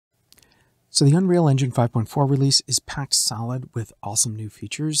So the Unreal Engine 5.4 release is packed solid with awesome new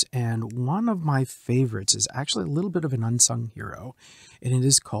features, and one of my favorites is actually a little bit of an unsung hero, and it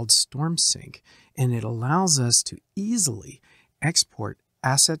is called Storm Sync, and it allows us to easily export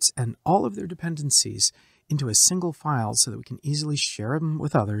assets and all of their dependencies into a single file so that we can easily share them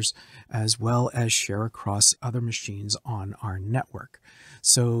with others as well as share across other machines on our network.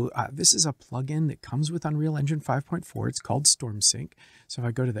 So this is a plugin that comes with Unreal Engine 5.4. It's called Storm Sync. So if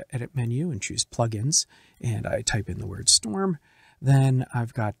I go to the edit menu and choose plugins and I type in the word storm, then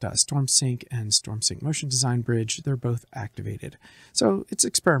I've got Storm Sync and Storm Sync Motion Design Bridge. They're both activated. So it's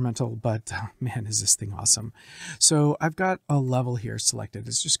experimental, but man, is this thing awesome. So I've got a level here selected.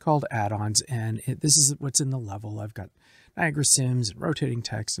 It's just called add-ons, and this is what's in the level. I've got Niagara Sims and rotating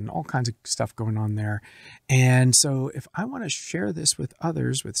text and all kinds of stuff going on there. And so if I want to share this with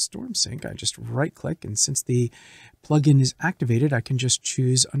others with Storm Sync, I just right click, and since the plugin is activated, I can just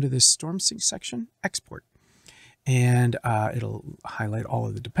choose under this Storm Sync section, export. And it'll highlight all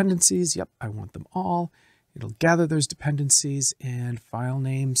of the dependencies. Yep, I want them all. It'll gather those dependencies and file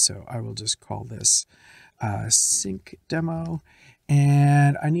name. So I will just call this sync demo,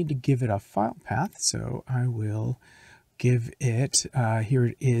 and I need to give it a file path. So I will give it, here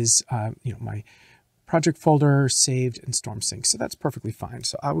it is, my project folder saved in Storm Sync. So that's perfectly fine.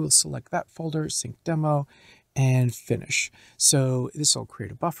 So I will select that folder, sync demo, and finish. So this will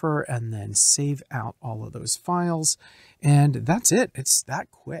create a buffer and then save out all of those files. And that's it. It's that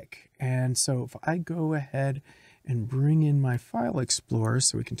quick. And so if I go ahead and bring in my file explorer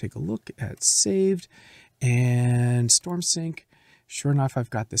so we can take a look at saved and Storm Sync, sure enough, I've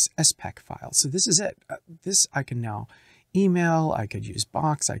got this SPAC file. So this is it. This I can now email, I could use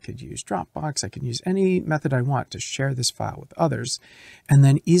Box, I could use Dropbox, I can use any method I want to share this file with others, and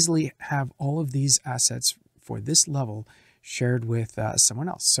then easily have all of these assets for this level shared with someone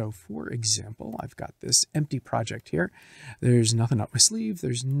else. So for example, I've got this empty project here. There's nothing up my sleeve.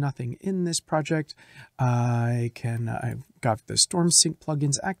 There's nothing in this project. I've got the Storm Sync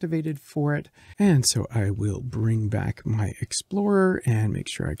plugins activated for it. And so I will bring back my Explorer and make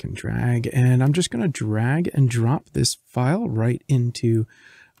sure I can drag. And I'm just going to drag and drop this file right into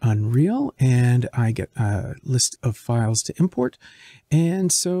Unreal, and I get a list of files to import.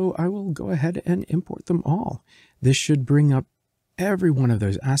 And so I will go ahead and import them all. This should bring up every one of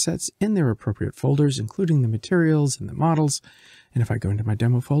those assets in their appropriate folders, including the materials and the models. And if I go into my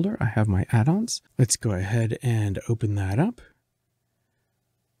demo folder, I have my add-ons. Let's go ahead and open that up.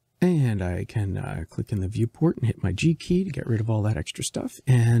 And I can click in the viewport and hit my G key to get rid of all that extra stuff.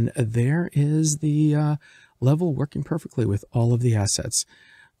 And there is the level working perfectly with all of the assets.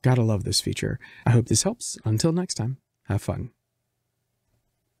 Gotta love this feature. I hope this helps. Until next time, have fun.